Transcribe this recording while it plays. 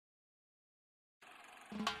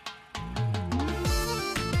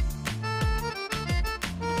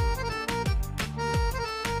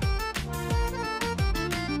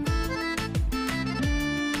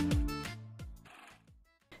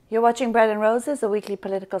You're watching Bread and Roses, a weekly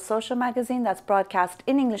political social magazine that's broadcast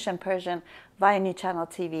in English and Persian via New Channel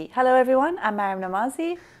TV. Hello everyone, I'm Maryam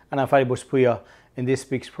Namazie. And I'm Fariborz Pooya. In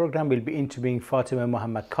this week's program, we'll be interviewing Fatima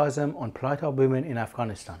Mohamad Kazim on plight of women in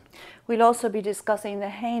Afghanistan. We'll also be discussing the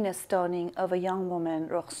heinous stoning of a young woman,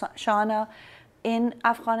 Rukhsana, in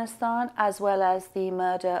Afghanistan, as well as the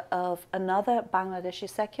murder of another Bangladeshi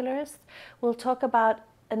secularist. We'll talk about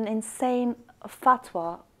an insane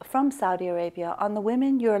fatwa from Saudi Arabia on the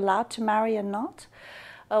women you're allowed to marry and not.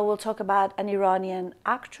 We'll talk about an Iranian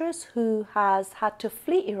actress who has had to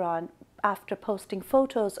flee Iran after posting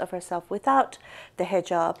photos of herself without the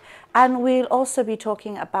hijab. And we'll also be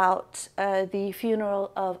talking about the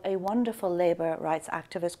funeral of a wonderful labour rights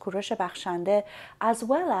activist, Koorosh Bakhshande, as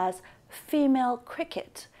well as female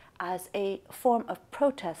cricket as a form of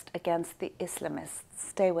protest against the Islamists.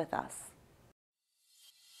 Stay with us.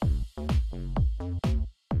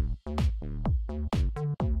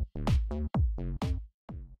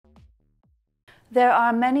 There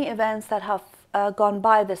are many events that have gone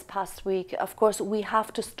by this past week. Of course, we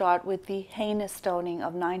have to start with the heinous stoning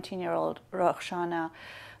of 19-year-old Rukhsana.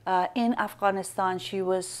 In Afghanistan, she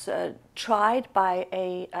was tried by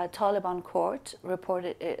a Taliban court,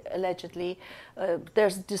 reported allegedly.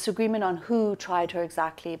 There's disagreement on who tried her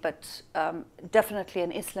exactly, but definitely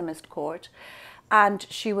an Islamist court. And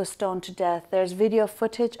she was stoned to death. There's video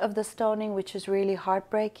footage of the stoning, which is really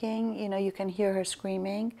heartbreaking. You know, you can hear her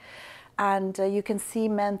screaming. And you can see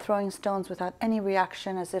men throwing stones without any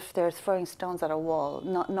reaction, as if they're throwing stones at a wall,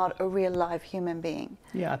 not a real live human being.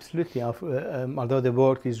 Yeah, absolutely. Although the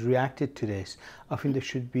world is reacted to this, I think there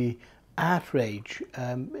should be outrage.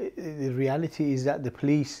 The reality is that the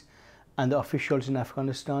police and the officials in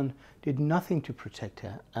Afghanistan did nothing to protect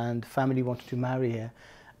her, and family wanted to marry her.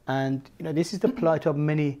 And you know, this is the plight of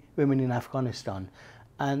many women in Afghanistan.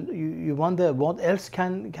 And you wonder what else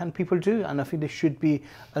can people do, and I think there should be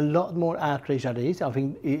a lot more outrage than there is. I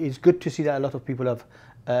think it's good to see that a lot of people have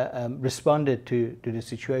responded to the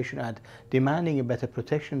situation and demanding a better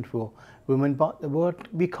protection for women.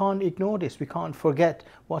 But we can't ignore this. We can't forget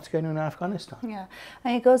what's going on in Afghanistan. Yeah,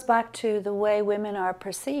 and it goes back to the way women are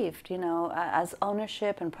perceived, you know, as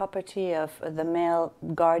ownership and property of the male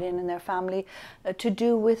guardian in their family, to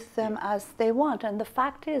do with them as they want. And the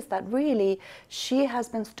fact is that really she has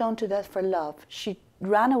been stoned to death for love. She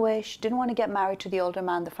ran away. She didn't want to get married to the older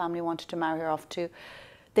man the family wanted to marry her off to.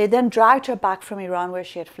 They then dragged her back from Iran, where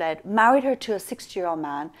she had fled, married her to a 60-year-old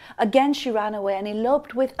man. Again, she ran away and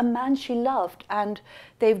eloped with a man she loved. And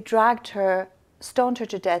they've dragged her, stoned her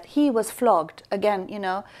to death. He was flogged. Again, you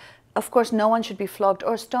know, of course, no one should be flogged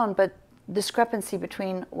or stoned, but discrepancy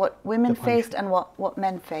between what women faced and what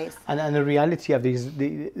men faced. And the reality of these,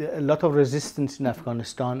 a lot of resistance in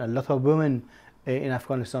Afghanistan, a lot of women in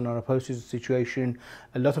Afghanistan are opposed to the situation.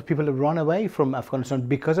 A lot of people have run away from Afghanistan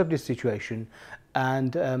because of this situation,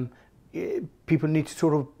 and people need to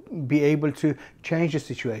sort of be able to change the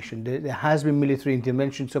situation. There has been military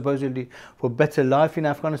intervention supposedly for better life in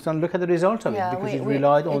Afghanistan. Look at the results of it, because it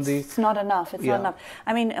relied on the... It's not enough, it's not enough.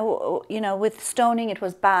 I mean, you know, with stoning it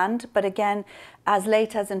was banned, but again, as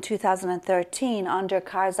late as in 2013, under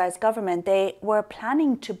Karzai's government, they were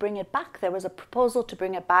planning to bring it back. There was a proposal to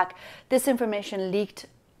bring it back. This information leaked.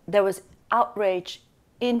 There was outrage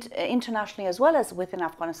internationally as well as within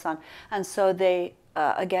Afghanistan, and so they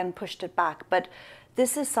again pushed it back. But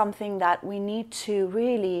this is something that we need to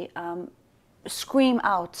really scream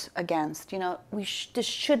out against. You know, this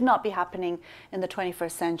should not be happening in the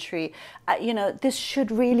 21st century. You know, this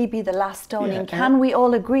should really be the last stoning. Yeah, can we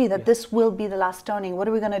all agree that this will be the last stoning? What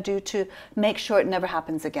are we going to do to make sure it never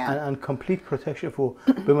happens again? And complete protection for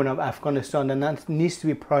women of Afghanistan, and that needs to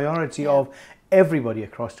be a priority of everybody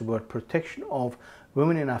across the world. Protection of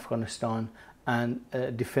women in Afghanistan and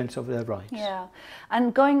defense of their rights. Yeah,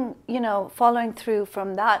 and going, you know, following through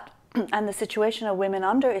from that and the situation of women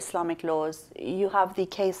under Islamic laws, you have the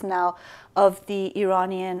case now of the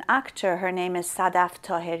Iranian actor. Her name is Sadaf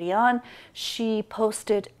Taherian. She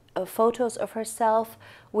posted photos of herself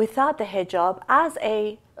without the hijab as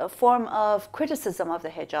a form of criticism of the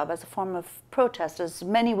hijab, as a form of protest, as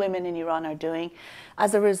many women in Iran are doing.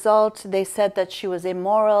 As a result, they said that she was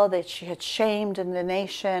immoral, that she had shamed in the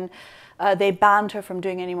nation. They banned her from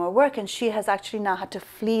doing any more work, and she has actually now had to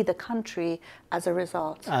flee the country as a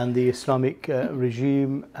result. And the Islamic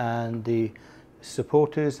regime and the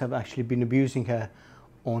supporters have actually been abusing her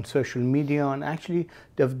on social media, and actually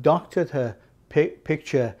they've doctored her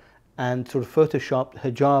picture and sort of photoshopped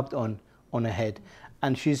hijab on her head.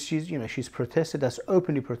 And she's protested, that's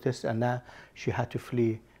openly protested, and now she had to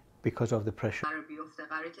flee because of the pressure.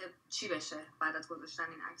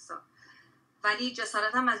 ولی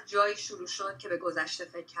جسارتم از جایی شروع شد که به گذشته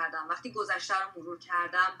فکر کردم. وقتی گذشته رو مرور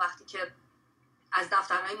کردم، وقتی که از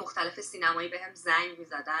دفترهای مختلف سینمایی بهم زنگ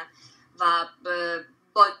می‌زدن و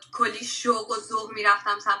با کلی شوق و ذوق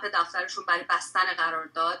میرفتم سمت دفترشون برای بستن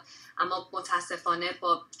قرارداد، اما متاسفانه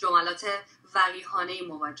با جملات وقیحانه‌ای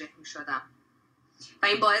مواجه میشدم و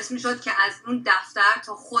این باعث میشد که از اون دفتر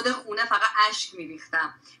تا خود خونه فقط اشک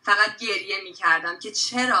میریختم، فقط گریه میکردم که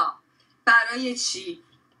چرا، برای چی.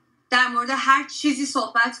 در مورد هر چیزی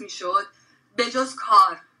صحبت میشد به جز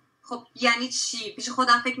کار. خب یعنی چی؟ پیش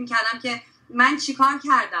خودم فکر میکردم که من چی کار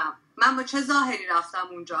کردم؟ من با چه ظاهری رفتم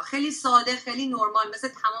اونجا؟ خیلی ساده، خیلی نرمال، مثل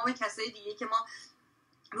تمام کسای دیگه که ما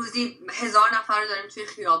روزی 1000 نفر رو داریم توی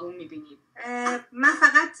خیابون میبینیم. من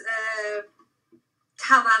فقط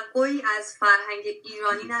توقعی از فرهنگ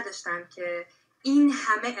ایرانی نداشتم که این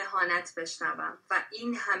همه اهانت بشنوم و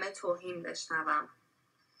این همه توهین بشنوم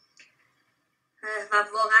و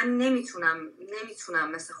واقعا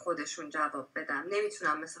نمیتونم مثل خودشون جواب بدم،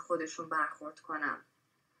 نمیتونم مثل خودشون برخورد کنم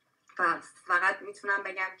و فقط میتونم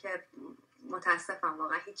بگم که متاسفم،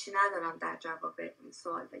 واقعا هیچی ندارم در جواب این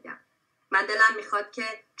سوال بگم. من دلم میخواد که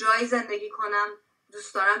جایی زندگی کنم،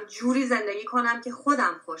 دوست دارم جوری زندگی کنم که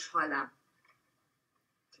خودم خوشحالم،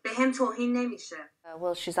 به هم توهین نمیشه.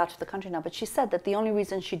 Well, she's out of the country now, but she said that the only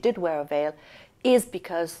reason she did wear a veil is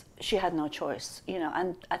because she had no choice, you know, and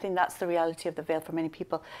I think that's the reality of the veil for many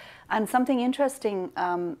people. And something interesting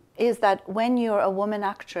is that when you're a woman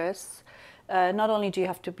actress, not only do you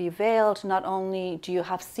have to be veiled, not only do you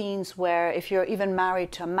have scenes where if you're even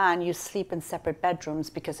married to a man, you sleep in separate bedrooms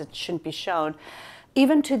because it shouldn't be shown.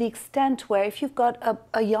 Even to the extent where if you've got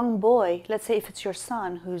a young boy, let's say if it's your son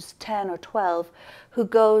who's 10 or 12, who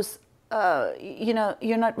goes, you know,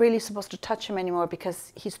 you're not really supposed to touch him anymore because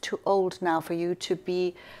he's too old now for you to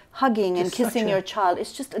be hugging and kissing your child.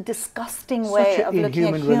 It's just a disgusting way of looking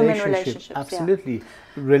at human relationships. Absolutely. Yeah.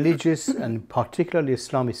 Religious and particularly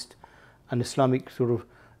Islamist and Islamic sort of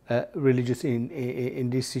religious in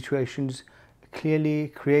these situations clearly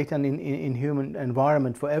create an inhuman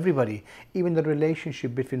environment for everybody. Even the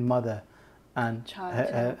relationship between mother and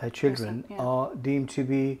her children are deemed to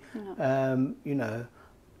be, you know,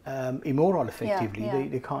 immoral effectively.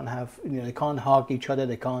 They can't have, you know, they can't hug each other,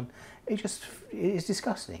 they can't, it's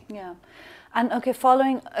disgusting. Yeah. And okay,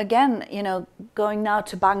 following again, you know, going now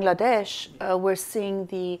to Bangladesh, we're seeing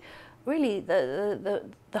really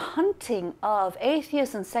the hunting of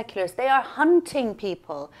atheists and secularists. They are hunting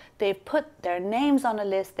people. They've put their names on a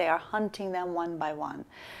list. They are hunting them one by one.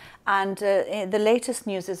 And the latest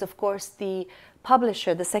news is, of course, the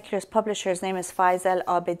publisher, the secularist publisher's name is Faisal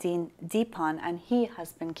Abedin Deepan, and he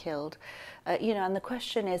has been killed. You know, and the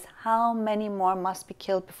question is, how many more must be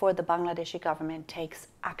killed before the Bangladeshi government takes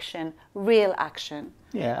action, real action?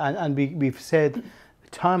 Yeah, and we've said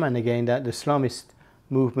time and again that the Islamist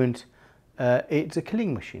movement, it's a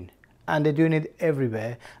killing machine, and they're doing it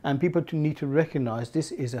everywhere, and people need to recognize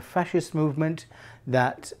this is a fascist movement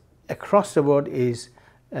that across the world is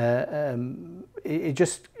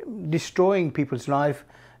just destroying people's life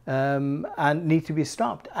and need to be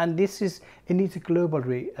stopped, and it needs a global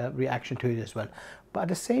reaction to it as well. But at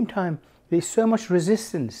the same time, there's so much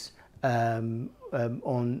resistance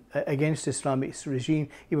against the Islamic regime,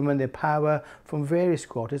 even when they're power, from various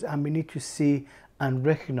quarters, and we need to see and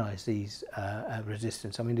recognise these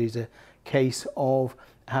resistance. I mean, there's a case of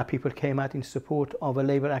how people came out in support of a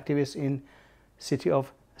Labour activist in city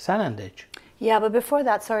of Sanandaj. Yeah, but before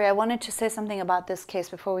that, sorry, I wanted to say something about this case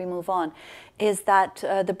before we move on, is that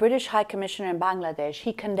the British High Commissioner in Bangladesh,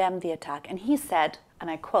 he condemned the attack, and he said,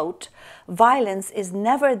 and I quote, "Violence is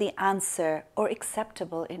never the answer or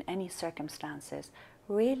acceptable in any circumstances."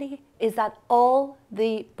 Really? Is that all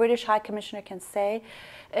the British High Commissioner can say?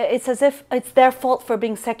 It's as if it's their fault for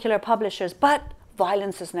being secular publishers, but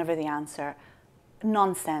violence is never the answer.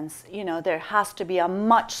 Nonsense. You know, there has to be a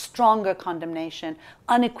much stronger condemnation,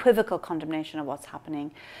 unequivocal condemnation of what's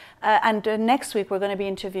happening. And next week we're going to be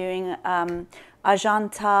interviewing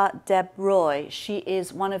Ajanta Deb Roy. She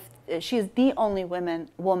is the only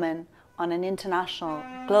woman on an international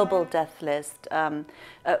global death list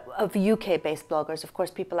of UK-based bloggers. Of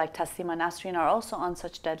course, people like Tassima Nasreen are also on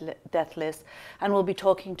such death lists, and we'll be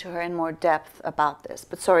talking to her in more depth about this.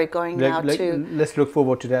 But sorry, going now to... Let's look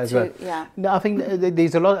forward to that as well. Yeah. No, I think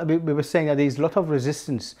there's a lot, we were saying that there's a lot of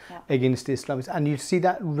resistance against the Islamists, and you see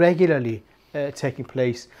that regularly taking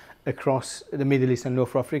place across the Middle East and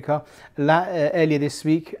North Africa. Earlier this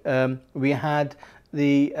week, we had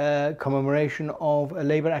the commemoration of a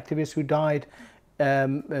Labour activist who died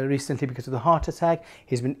recently because of the heart attack.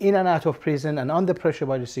 He's been in and out of prison and under pressure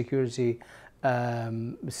by the security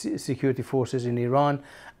security forces in Iran,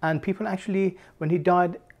 and people actually, when he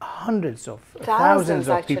died, thousands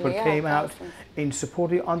of people came out in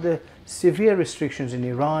support under severe restrictions in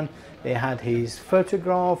Iran. They had his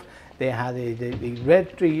photograph, they had the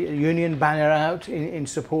Red Union banner out in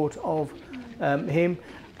support of him,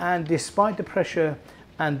 and despite the pressure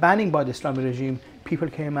and banning by the Islamic regime, people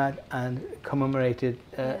came out and commemorated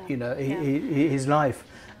his life.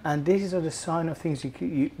 And this is the sign of things we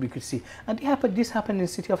could see. And this happened in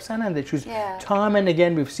the city of Sanandaj, which time and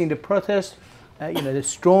again we've seen the protest, the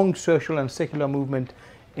strong social and secular movement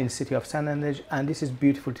in the city of Sanandaj, and this is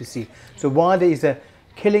beautiful to see. So while there is a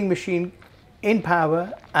killing machine in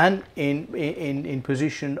power and in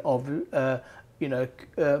position of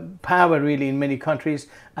power really in many countries,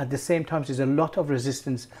 at the same time there's a lot of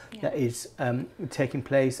resistance that is taking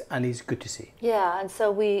place, and it's good to see. Yeah, and so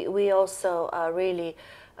we also really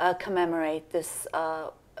commemorate this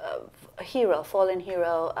fallen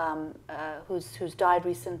hero who's died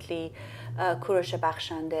recently, Kurosh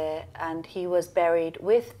Bakhshande, and he was buried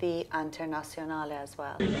with the Internationale as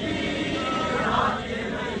well.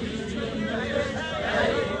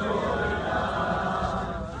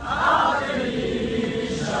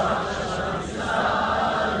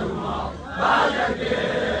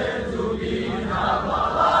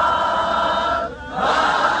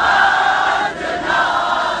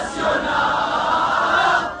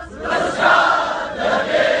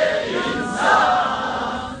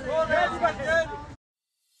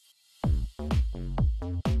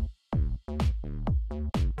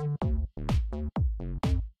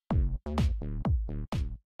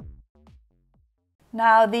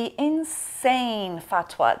 Now, the insane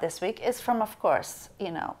fatwa this week is from, of course,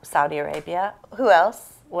 Saudi Arabia. Who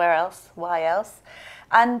else? Where else? Why else?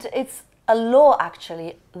 And it's a law,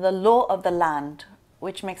 actually, the law of the land,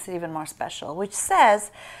 which makes it even more special, which says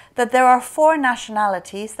that there are 4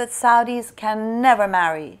 nationalities that Saudis can never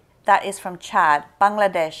marry. That is from Chad,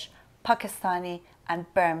 Bangladesh, Pakistani, and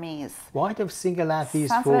Burmese. Why do they single out these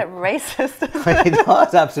Sounds 4? a bit racist. It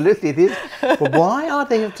does, absolutely it is. But why are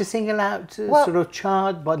they have to single out sort of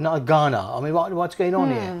Chad but not Ghana? I mean, what's going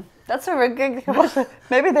on here? That's a good question.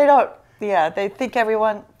 Maybe they don't. Yeah, they think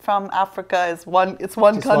everyone from Africa is one. It's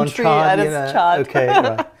one country, and it's Chad. Okay,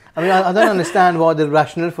 right. I mean, I don't understand what the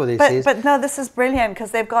rationale for this is. But no, this is brilliant,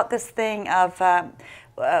 because they've got this thing of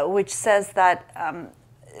which says that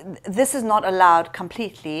this is not allowed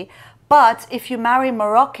completely. But if you marry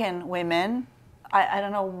Moroccan women, I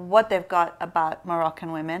don't know what they've got about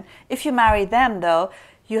Moroccan women. If you marry them, though,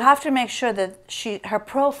 you have to make sure that her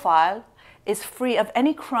profile is free of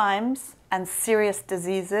any crimes and serious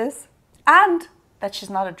diseases, and that she's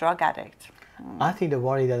not a drug addict. I think they're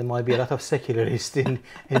worried that there might be a lot of secularists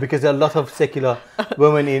because there are a lot of secular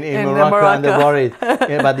women in Morocco, and they're worried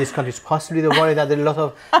about these countries. Possibly they're worried that there are a lot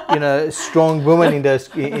of strong women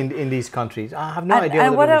in these countries. I have no idea.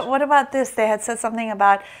 And what about this? They had said something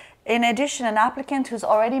about, in addition, an applicant who's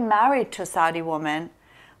already married to a Saudi woman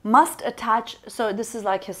must attach, so this is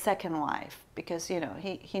like his second wife, because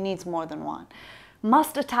he needs more than one,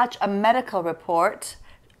 must attach a medical report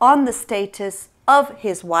on the status of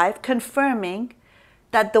his wife, confirming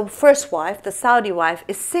that the first wife, the Saudi wife,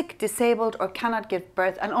 is sick, disabled, or cannot give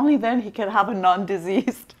birth, and only then he can have a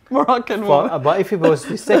non-diseased Moroccan woman. But if it was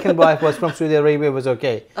his second wife was from Saudi Arabia, it was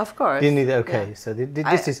okay. Of course. Didn't it? Okay. Yeah. So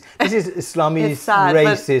this is Islamist, sad,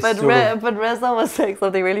 racist. But Reza was saying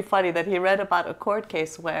something really funny, that he read about a court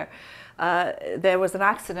case where there was an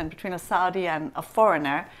accident between a Saudi and a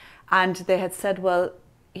foreigner, and they had said, well,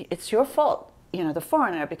 it's your fault, the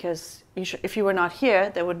foreigner, because if you were not here,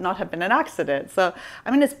 there would not have been an accident. So,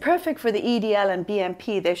 I mean, it's perfect for the EDL and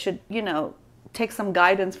BNP. They should, take some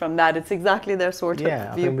guidance from that. It's exactly their sort of viewpoint.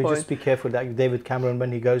 Yeah, I think we just be careful that David Cameron, when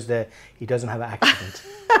he goes there, he doesn't have an accident.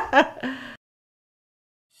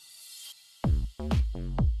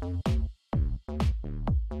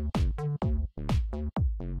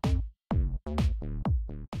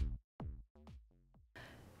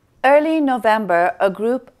 Early November, a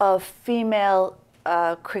group of female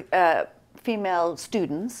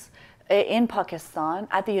students in Pakistan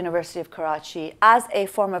at the University of Karachi, as a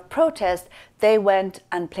form of protest, they went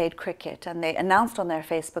and played cricket, and they announced on their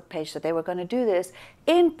Facebook page that they were going to do this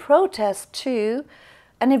in protest to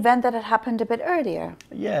an event that had happened a bit earlier.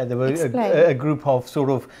 Yeah, there were a group of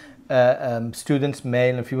sort of students,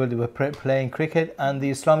 male and female, they were playing cricket, and the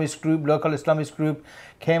local Islamist group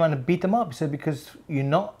came and beat them up. So because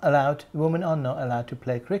women are not allowed to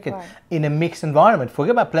play cricket in a mixed environment.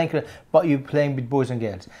 Forget about playing cricket, but you're playing with boys and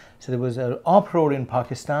girls. So there was an uproar in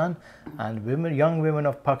Pakistan, and young women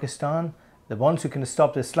of Pakistan, the ones who can stop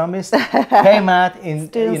the Islamists, came out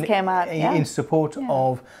in support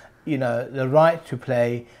of, you know, the right to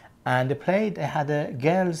play, and they played. They had a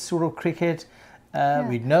girls' sort of cricket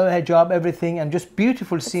with no hijab, everything, and just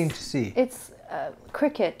beautiful scene to see. It's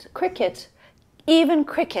cricket. Even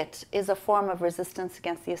cricket is a form of resistance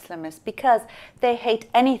against the Islamists because they hate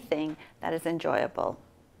anything that is enjoyable.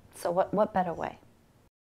 So what better way?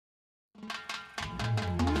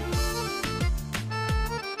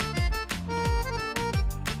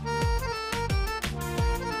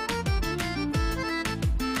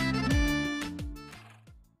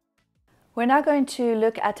 We're now going to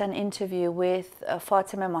look at an interview with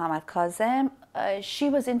Fatima Mohamad Kazim. She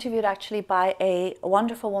was interviewed actually by a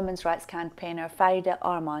wonderful women's rights campaigner, Farideh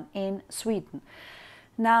Arman, in Sweden.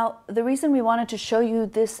 Now, the reason we wanted to show you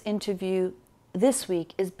this interview this week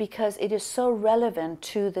is because it is so relevant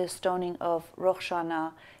to the stoning of Rokhshana,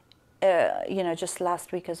 you know, just last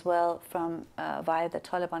week as well, from via the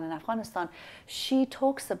Taliban in Afghanistan. She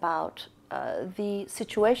talks about the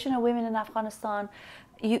situation of women in Afghanistan.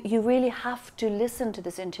 You really have to listen to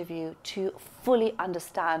this interview to fully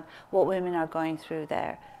understand what women are going through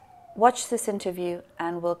there. Watch this interview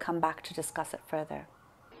and we'll come back to discuss it further.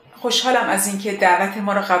 خوشحالم از اینکه دعوت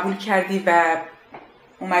ما رو قبول کردی و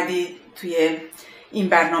اومدی توی این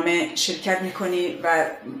برنامه شرکت میکنی و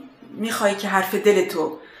میخوای که حرف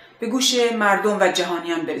دلتو به گوش مردم و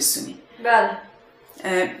جهانیان برسونی. بله.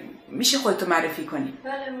 میشه خودتو معرفی کنی؟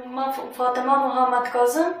 بله، من فاطمه محمد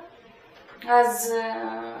کاظم از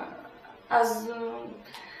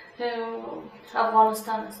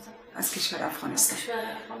افغانستان هستم. از کشور افغانستان.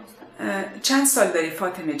 چند سال داری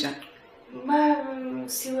فاطمه جان؟ من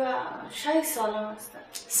 36 سالم هستم.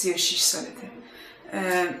 36 سالته.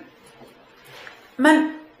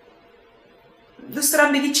 من دوست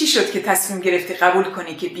دارم بگی چی شد که تصمیم گرفتی قبول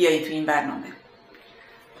کنی که بیایی تو این برنامه؟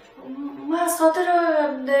 من از خاطر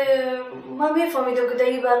من میفهمیدم که در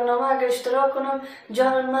این برنامه اگر اشتراک کنم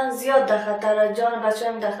جان من زیاد در خطر است، جان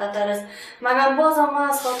بچه‌ام در خطر است. مگر بازم من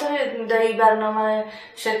از خاطر در این برنامه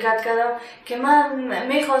شرکت کردم که من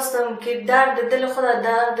میخواستم که درد دل خود،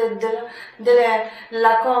 درد دل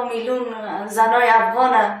لکا میلیون زنای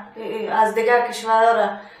افغان از دیگر کشورها را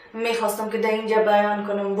میخواستم که در اینجا بیان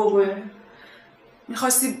کنم، بگویم.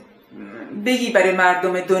 میخواستی بگی برای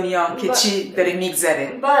مردم دنیا که چی داره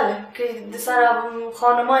میگذره؟ بله، که سر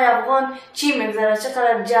خانمای افغان چی میگذره،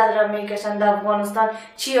 چقدر جدر میکشن در افغانستان،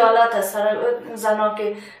 چی حالت است سر زنا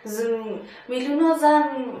که میلیون زن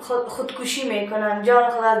خودکشی میکنن، جان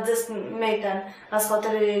خود از دست میتن از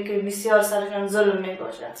خاطر که بسیار سرشان ظلم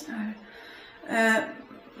میباشد.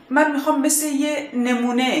 من میخوام مثل یه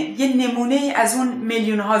نمونه از اون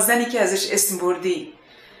میلیون ها زنی که ازش اسم بردی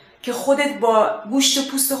که خودت با گوشت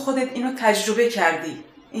و پوست خودت اینو تجربه کردی،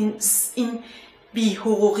 این بی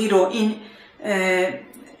حقوقی رو،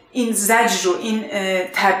 این زجر رو، این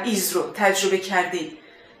تبعیض رو تجربه کردی.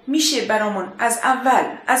 میشه برامون از اول،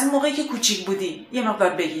 از موقعی که کوچیک بودی یه مقدار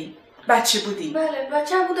بگی؟ بچه بودی؟ بله،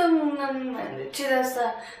 بچه بودم. چی دسته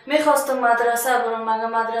میخواستم مدرسه برم، مگه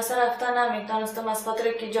مدرسه رفتن نمیتونستم از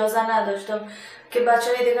خاطر که اجازه نداشتم. که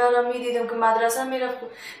بچه های دیگر را میدیدم که مدرسه میرفت،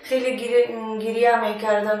 خیلی گریه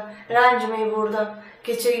میکردم، رنج میبردم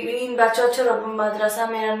که این بچه ها چرا به مدرسه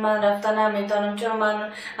میرن، من رفتن نمیتونم، چرا من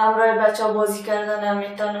همراه بچه ها بازی کردن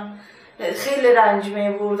نمیتونم. خیلی رنج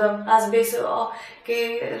میبردم از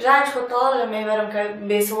که رنج خود تا حال میبرم که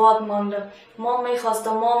بیسواد ماندم. ما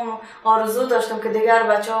میخواستم، ما آرزو داشتم که دیگر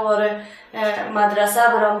بچه ها واره مدرسه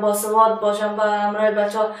برم، باسواد باشم، با همراه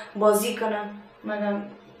بچه ها بازی کنم، مگم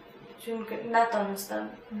چون که نتانستم.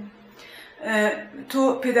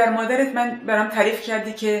 تو پدر مادرت من برام تعریف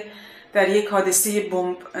کردی که در یک حادثه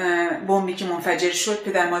بمبی که منفجر شد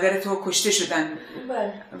پدر مادر تو کشته شدن.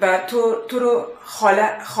 بله. و تو رو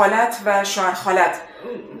خالت و شوهر خالت.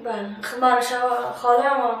 بله، من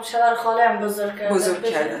شوهر خاله‌ام بزرگ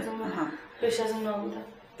کردن. پیش از اون نبودم.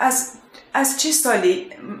 از چه سالی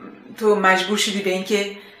تو مجبور شدی به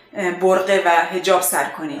اینکه برقه و حجاب سر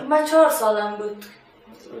کنی؟ من 4 سالم بود.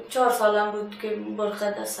 4 سالم بود که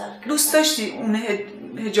برقه در سر کردم. دوست داشتی اون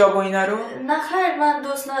حجاب و اینا رو؟ نه خیر، من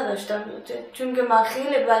دوست نداشتم، چون که من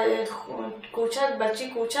خیلی بچه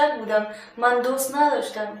کوچک بودم، من دوست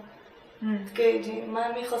نداشتم. که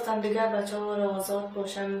من میخواستم دیگر بچه ها رو آزاد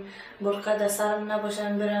باشم، برقه در سرم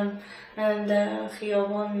نباشم، برم در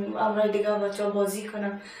خیابان امرای دیگر بچه ها بازی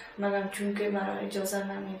کنم، مگم چون که مرا اجازه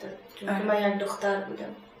نمیداد، چون که من یک دختر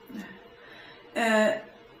بودم.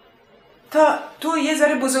 تا تو یه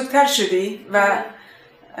ذره بزرگتر شدی و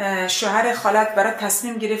شوهر خالت برات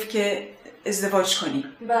تصمیم گرفت که ازدواج کنی.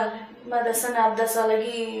 بله، من در سن 17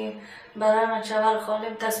 سالگی برای من شوهر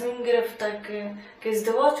خالم تصمیم گرفت که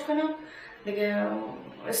ازدواج کنم. دیگه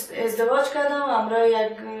ازدواج کردم همراه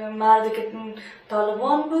یک مردی که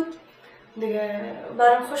طالبان بود. دیگه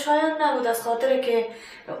برام خوشایند نبود از خاطر که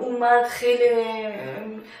اون مرد خیلی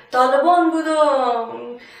طالبان بود و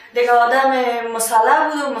دیگه آدم مسلح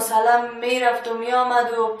بود و مسلح میرفت و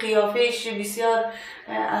میامد و قیافهش بسیار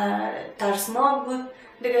ترسناک بود.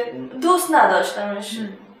 دیگه دوست نداشتمش.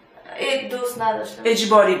 دوست نداشتم.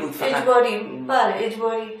 اجباری بود فقط. اجباری، بله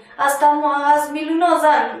اجباری. از میلیون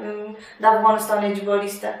زن در افغانستان اجباری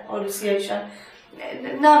است عروسیشان.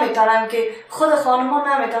 نمیتونن که خود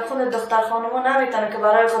خانم‌ها نمیتونن، خود دختر خانم‌ها نمیتونن که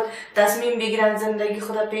برای خود تصمیم بگیرن زندگی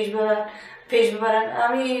خود پیش ببرن.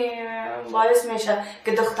 همین باعث میشه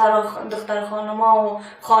که دختر خانم‌ها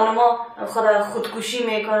خودکشی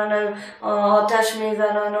میکنن، آتش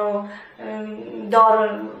میزنن و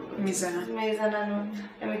دار میزنن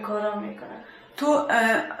و همین کارا میکنن. تو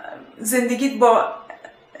زندگیت با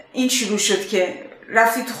این شروع شد که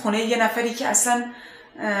رفتی تو خونه یه نفری که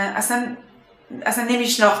اصلا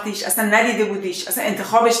نمیشناختیش، اصلا ندیده بودیش، اصلا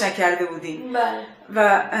انتخابش نکرده بودی. بله.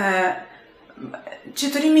 و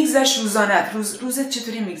چطوری میگذشت روزانت؟ روزت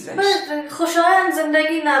چطوری میگذشت؟ خوشایند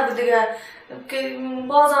زندگی نبود دیگه، که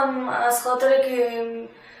بازم از خاطر که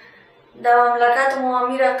در مملکت ما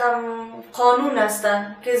می رقم قانون است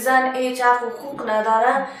که زن هیچ حق و حقوق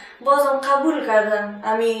نداره، بازم قبول کردم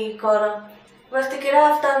امی کارا. وقتی که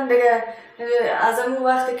رفتم دیگه، از اون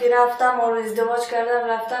وقتی که رفتم و ازدواج کردم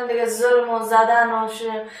رفتم دیگه، ظلم و زدن و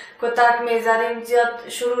کتک میزدیم زیاد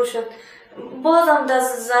شروع شد. بازم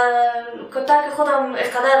کتک خودم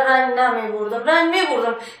اقدر رنگ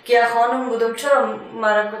نمیبردم که یه خانم بودم چرا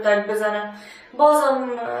مرا کتک بزنم. بازم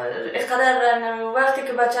اقدر رنگ نمیبردم. وقتی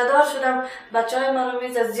که بچه دار شدم بچه های من رو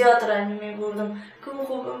میزد زیاد رنگ میبردم که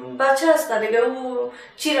خب بچه هست دیگه، او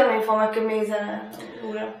چی رو میفهمه که میزنه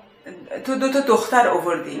او را. تو 2 دختر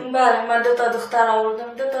آوردی؟ بله من 2 دختر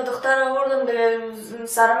آوردم دیگه.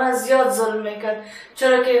 سر من زیاد ظلم میکرد،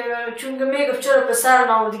 چون که میگفت چرا پسر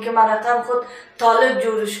نآوردی که من رقم خود طالب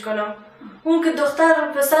جورش کنم. اون که دختر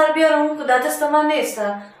پسر بیارم اون که در دست من نیست.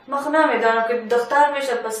 من خود نمیدانم که دختر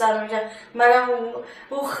میشه پسر میشه. مگم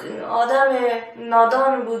او آدم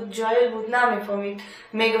نادان بود، جاهل بود، نمیفهمید.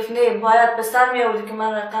 میگفت نه باید پسر میآوردی که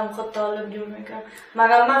من رقم خود طالب جور میکنم.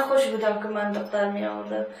 مگم من خوش بودم که من دختر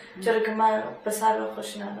میآوردم، چرا که من پسر رو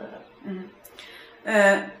خوش ندارم.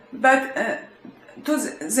 بعد تو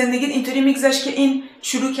زندگیت اینطوری میگذشت که این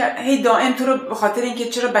شروع کرد هی دائم تو رو به خاطر اینکه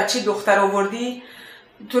چرا بچه دختر آوردی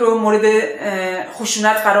تو رو مورد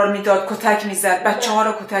خشونت قرار میداد، کتک میزد، بچه ها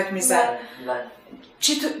رو کتک میزد.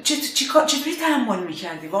 چطوری تحمل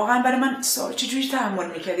میکردی؟ واقعا برای من سوال، چطوری تحمل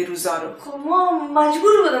میکردی روزا رو؟ خب ما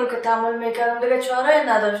مجبور بودم که تحمل میکردم دیگه، چاره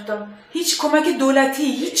نداشتم. هیچ کمک دولتی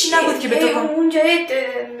هیچی نبود که به تو اونجا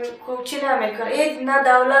چی نمیکنه، نه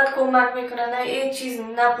دولت کمک میکنه، نه هیچ چیز،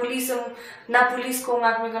 نه پلیس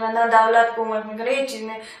کمک میکنه، نه دولت کمک میکنه، هیچ چیز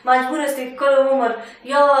نه. مجبور هستی کل عمر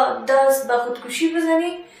یا دست به خودکشی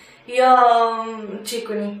بزنی یا چی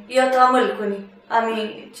کنی، یا تحمل کنی.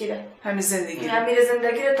 همین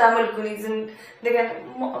زندگی رو تحمل کنی. دیگه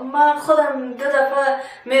من خودم 2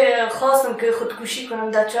 دفعه خواستم که خودکشی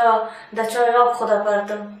کنم، در چای آب خدا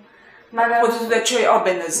پرتم. خودتو در چای آب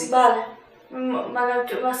بندازی؟ بله.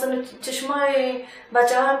 مثلا چشمای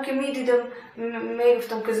بچه هم که میدیدم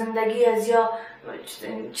میگفتم که زندگی از یا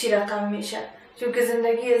چی رقم میشه، چون که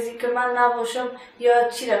زندگی از که من نباشم یا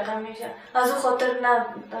چی رقم میشه. از اون خاطر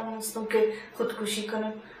نتونستم که خودکشی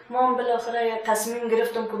کنم. من بالاخره یک تصمیم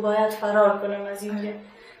گرفتم که باید فرار کنم از اینجا.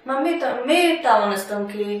 من میتوانستم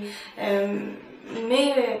که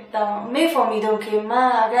میفهمیدم که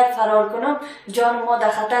من اگر فرار کنم جان ما در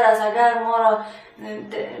خطر است. اگر ما را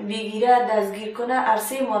بگیره دستگیر کنه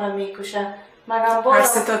عرصه ما را میکشه. هر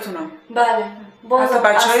 3 تاتونو؟ بله. حتی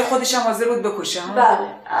بچه های خودش هم حاضر بود بکشه؟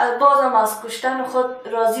 بله. بازم از کشتن خود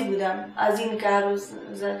راضی بودم، از این که هر روز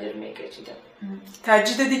زنجیر میکشیدم.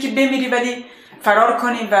 ترجیح دادی که بمیری ولی فرار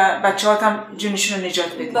کنی و بچه هات هم جونشون رو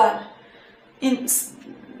نجات بدی؟ بله. این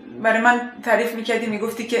برای من تعریف میکردی،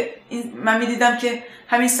 میگفتی که من میدیدم که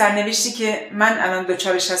همین سرنوشتی که من الان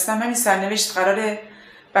دوچارش هستم، همین سرنوشت قراره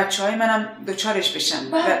بچه های منم دوچارش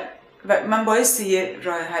بشن. و من بایستی یه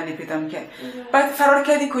راه حلی پیدا میکرد. بعد فرار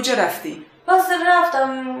کردی کجا رفتی؟ بس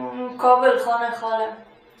رفتم کابل، خانه خاله.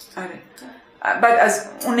 آره. بعد از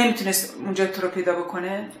اون نمیتونست اونجا تو رو پیدا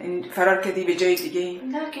بکنه؟ فرار کردی به جای دیگه؟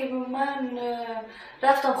 نه که من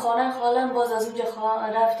رفتم خانه خالم، باز از اونجا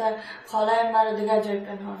رفتم خاله من رو دیگه جای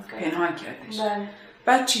پنهان کردش. بله.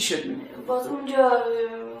 بعد چی شد؟ باز اونجا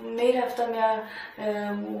میرفتم یا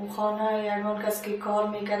خانه یگان کسی که کار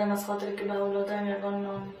میکردم از خاطر که به اولادم یگان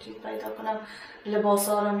نان چیز پیدا کنم، لباس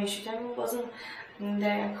ها رو میشیدم. باز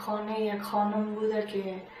در خانه یک خانم بوده که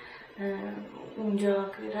اونجا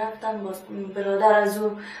که رفتم باز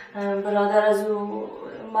برادر از او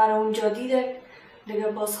مرا اونجا دیده دیگه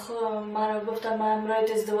باز مرا گفتم من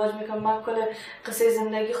امرایت ازدواج میکنم. من کل قصه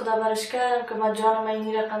زندگی خدا برش کردم که من جانم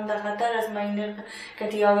این رقم در خطر است. من این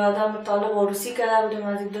کتی آدم طالب عروسی کرده بودم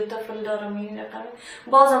از دو طفل دارم این رقم.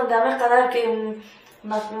 بازم دمه قدر که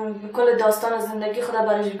کل داستان زندگی خدا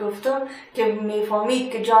برش گفتم که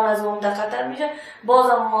میفهمید که جان از اون در خطر میشه.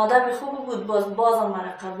 بازم آدم خوب بود. بازم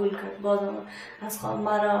مرا قبول کرد. بازم از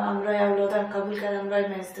مرا امرای اولادم قبول کرد. امرای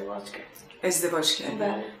من ازدواج کرد.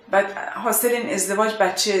 بله. بعد حاصل این ازدواج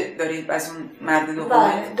بچه دارید از اون مرد دوم؟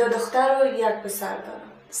 بله، 2 دختر و 1 پسر دارم.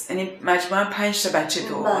 یعنی مجموعاً 5 تا بچه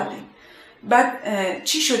تو آوردین. بعد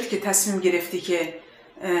چی شد که تصمیم گرفتی که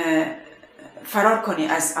فرار کنی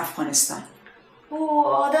از افغانستان؟ او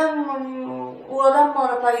آدم ما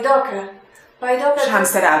رو پیدا کرد.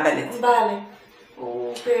 همسر اولت؟ بله.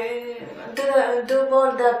 دو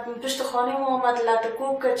بار در پشت خانه ما آمد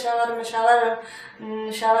لطکوب که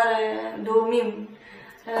شوهر دومیم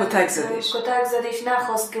کتک زدش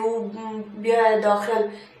نخواست که او بیای داخل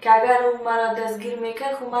که اگر او مرا دستگیر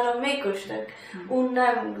میکرد خب مرا میکشتک. اون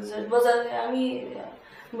نمیگذاشت. باز همی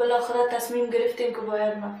بالاخره تصمیم گرفتیم که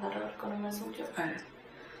باید من فرار کنم از اونجا.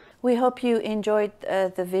 We hope you enjoyed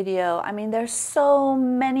the video. I mean, there's so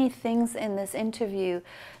many things in this interview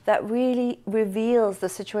that really reveals the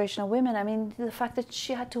situation of women. I mean, the fact that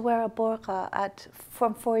she had to wear a burqa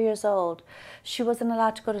from 4 years old. She wasn't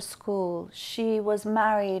allowed to go to school. She was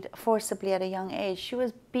married forcibly at a young age. She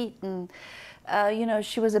was beaten. You know,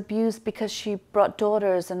 she was abused because she brought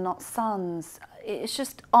daughters and not sons. It's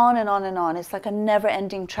just on and on and on. It's like a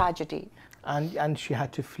never-ending tragedy. And she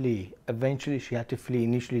had to flee. Eventually she had to flee,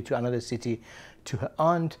 initially to another city, to her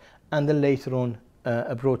aunt, and then later on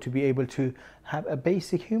abroad, to be able to have a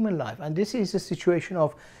basic human life. And this is the situation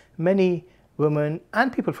of many women and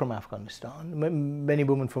people from Afghanistan, many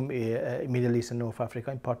women from Middle East and North Africa,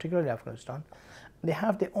 in particular Afghanistan. They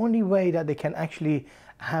have the only way that they can actually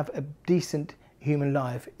have a decent human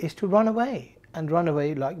life is to run away, and run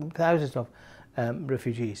away like thousands of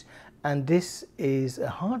refugees. And this is a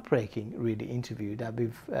heartbreaking, really, interview that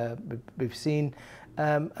we've seen,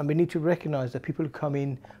 and we need to recognize that people come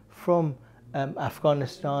in from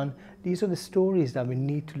Afghanistan. These are the stories that we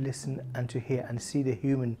need to listen and to hear and see the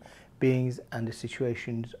human beings and the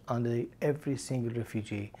situations under every single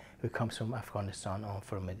refugee who comes from Afghanistan or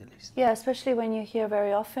from Middle East. Yeah, especially when you hear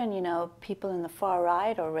very often, you know, people in the far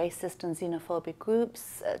right or racist and xenophobic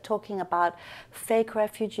groups talking about fake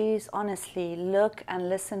refugees. Honestly, look and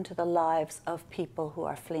listen to the lives of people who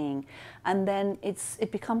are fleeing. And then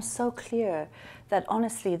it becomes so clear that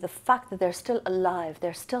honestly, the fact that they're still alive,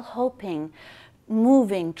 they're still hoping,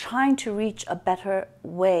 moving, trying to reach a better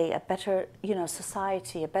way, a better, you know,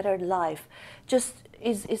 society, a better life, just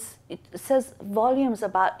it says volumes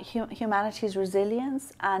about humanity's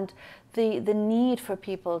resilience and the need for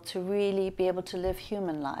people to really be able to live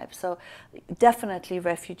human lives. So definitely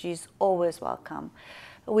refugees always welcome.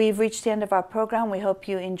 We've reached the end of our program. We hope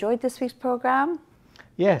you enjoyed this week's program.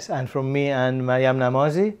 Yes, and from me and Maryam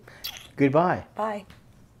Namazie, goodbye. Bye.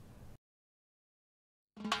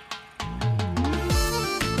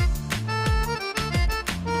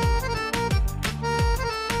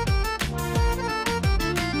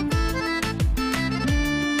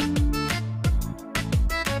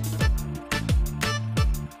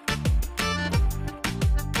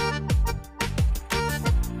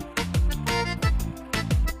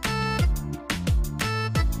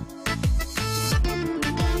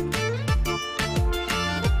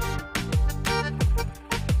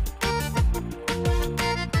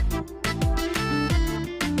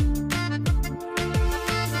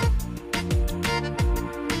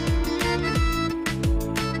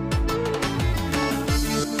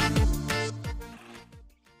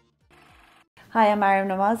 Hi, I'm Maryam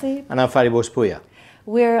Namazie. And I'm Fariborz Pooya.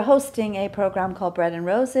 We're hosting a program called Bread and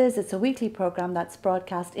Roses. It's a weekly program that's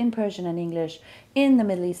broadcast in Persian and English in the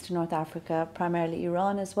Middle East and North Africa, primarily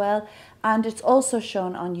Iran as well. And it's also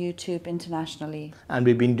shown on YouTube internationally. And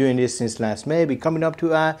we've been doing this since last May. We're coming up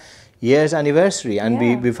to our year's anniversary, and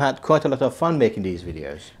we've had quite a lot of fun making these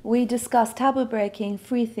videos. We discuss taboo-breaking,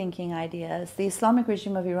 free-thinking ideas. The Islamic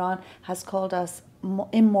regime of Iran has called us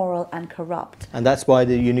immoral and corrupt. And that's why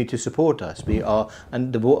you need to support us. We are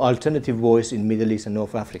the alternative voice in Middle East and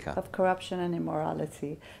North Africa of corruption and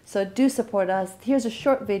immorality. So do support us. Here's a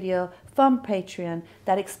short video from Patreon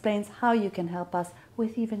that explains how you can help us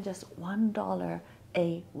with even just $1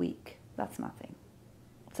 a week. That's nothing.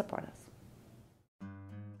 Support us.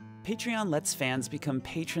 Patreon lets fans become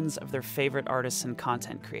patrons of their favorite artists and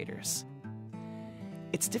content creators.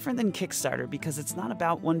 It's different than Kickstarter because it's not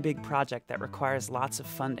about one big project that requires lots of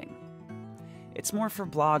funding. It's more for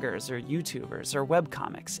bloggers or YouTubers or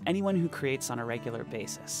webcomics, anyone who creates on a regular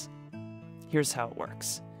basis. Here's how it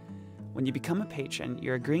works. When you become a patron,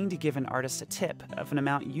 you're agreeing to give an artist a tip of an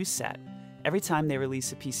amount you set every time they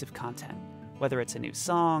release a piece of content, whether it's a new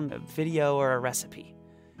song, a video, or a recipe.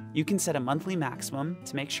 You can set a monthly maximum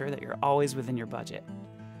to make sure that you're always within your budget.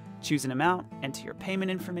 Choose an amount, enter your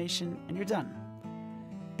payment information, and you're done.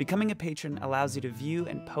 Becoming a patron allows you to view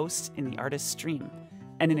and post in the artist's stream,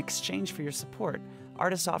 and in exchange for your support,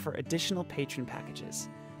 artists offer additional patron packages,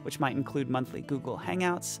 which might include monthly Google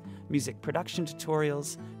Hangouts, music production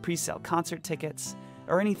tutorials, pre-sale concert tickets,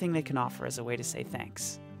 or anything they can offer as a way to say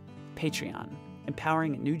thanks. Patreon,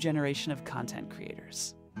 empowering a new generation of content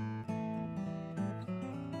creators.